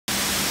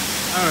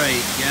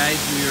Alright guys,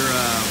 we're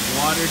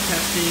water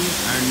testing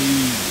our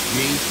new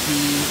JT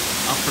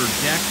upper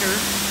decker.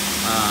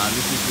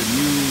 This is the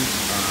new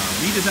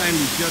redesign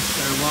we just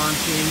started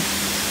launching,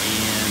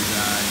 and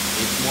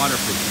it's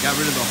waterproof. We got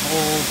rid of the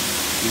hole.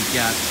 We've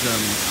got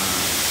some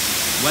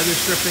weather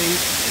stripping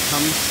that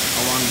comes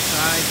along the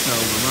side, so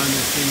we're running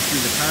this thing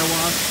through the car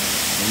wash.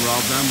 When we're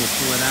all done, we'll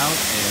pull it out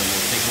and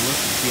we'll take a look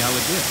and see how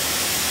it did.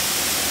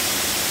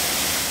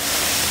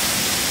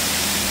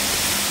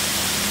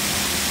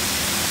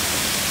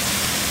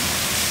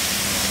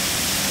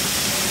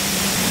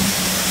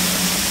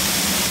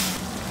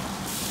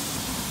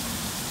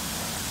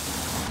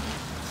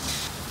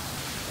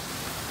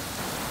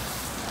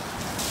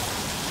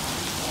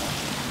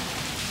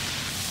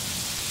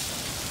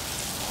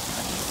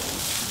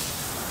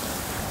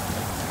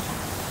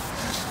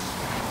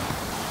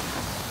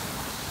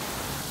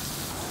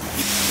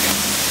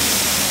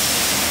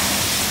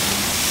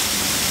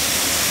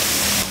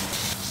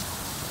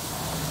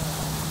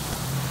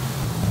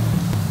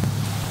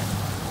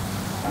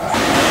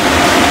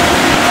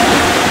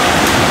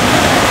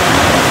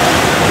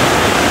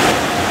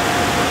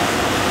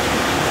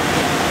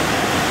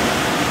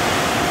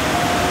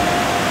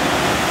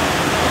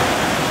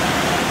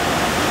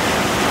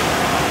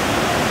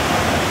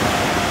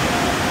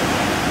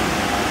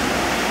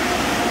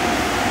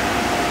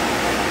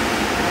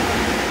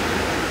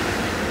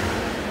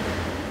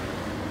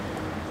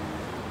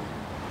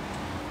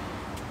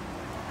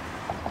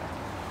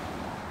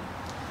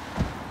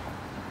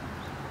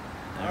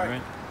 All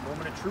right,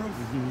 moment of truth.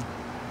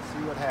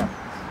 See what happens.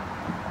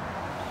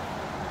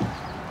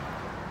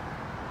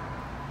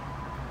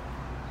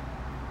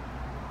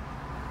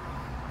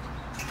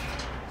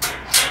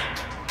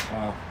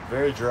 Wow,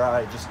 very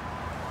dry, just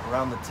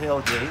around the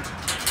tailgate.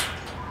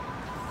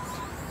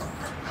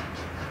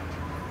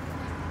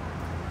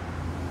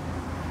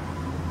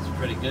 It's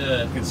pretty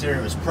good. Considering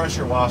it was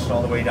pressure washed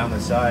all the way down the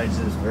sides,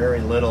 there's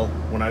very little.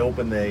 When I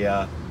opened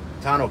the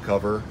tonneau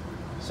cover,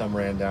 some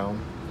ran down.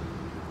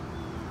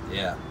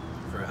 Yeah,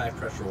 for a high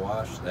pressure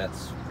wash,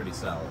 that's pretty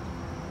solid.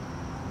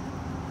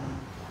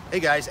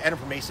 Hey guys, Adam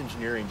from Ace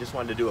Engineering. Just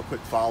wanted to do a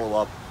quick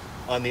follow-up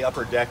on the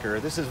upper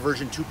decker. This is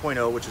version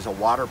 2.0, which is a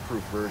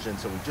waterproof version.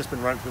 So we've just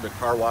been running through the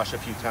car wash a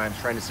few times,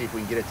 trying to see if we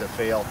can get it to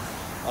fail.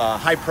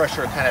 High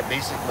pressure kind of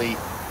basically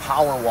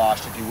power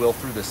washed, if you will,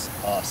 through the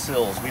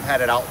sills. We've had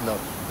it out in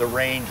the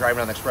rain,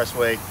 driving on the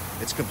expressway.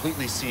 It's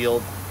completely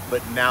sealed,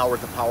 but now we're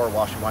at the power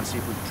wash. We want to see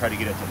if we can try to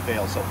get it to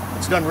fail. So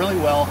it's done really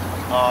well.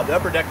 The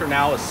upper decker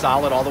now is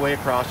solid all the way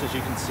across, as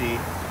you can see.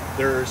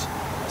 There's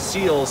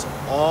seals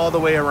all the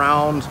way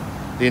around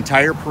the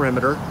entire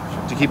perimeter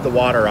to keep the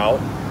water out.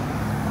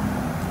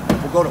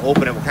 We'll go to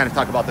open it. We'll kind of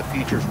talk about the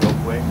features real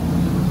quick.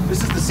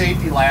 This is the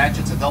safety latch.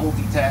 It's a double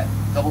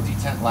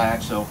detent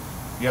latch, so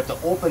you have to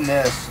open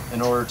this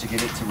in order to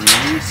get it to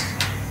release.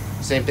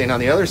 Same thing on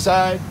the other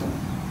side.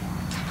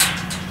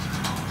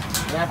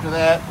 And after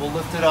that, we'll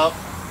lift it up,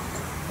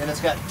 and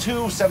it's got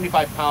two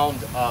 75-pound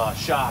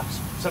shocks,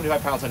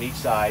 75 pounds on each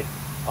side.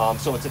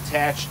 So it's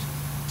attached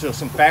to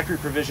some factory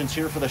provisions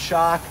here for the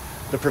shock,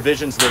 the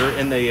provisions that are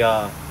in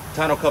the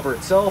tonneau cover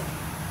itself,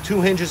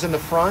 two hinges in the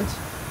front.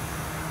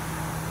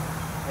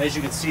 As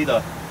you can see,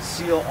 the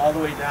seal all the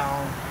way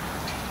down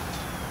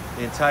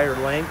the entire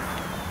length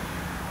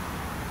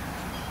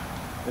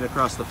and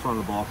across the front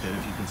of the bulkhead,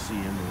 if you can see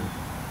in there.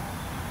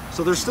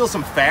 So there's still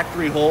some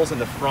factory holes in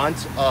the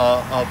front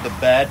of the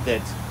bed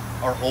that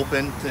are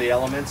open to the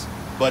elements,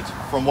 but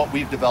from what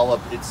we've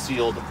developed, it's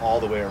sealed all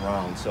the way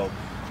around. So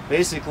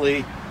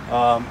basically,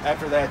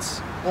 after that's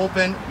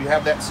open, you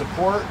have that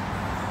support.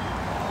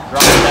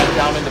 Drop it back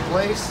down into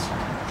place.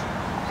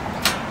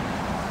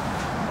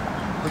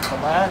 Click the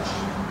latch.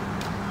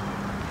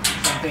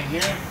 Same thing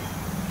here.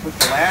 Click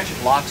the latch,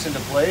 it locks into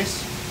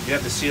place. You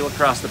have the seal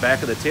across the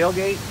back of the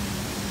tailgate.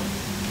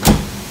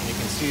 And you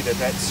can see that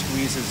that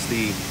squeezes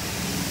the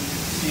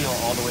seal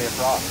all the way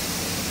across.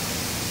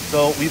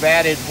 So we've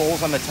added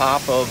holes on the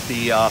top of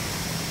the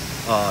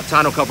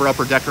tonneau cover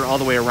upper decker all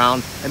the way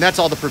around, and that's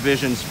all the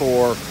provisions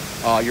for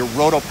your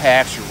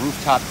RotopaX, your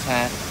rooftop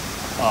tent,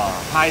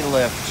 high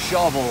lift,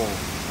 shovel,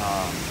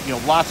 you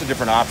know, lots of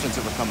different options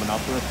that we're coming up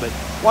with. But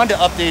wanted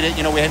to update it.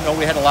 You know, we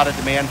had a lot of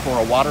demand for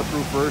a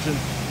waterproof version,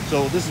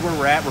 so this is where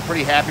we're at. We're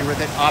pretty happy with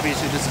it.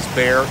 Obviously, this is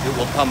bare. It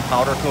will come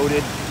powder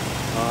coated,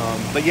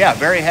 but yeah,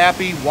 very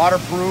happy.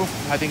 Waterproof.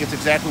 I think it's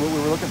exactly what we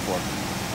were looking for.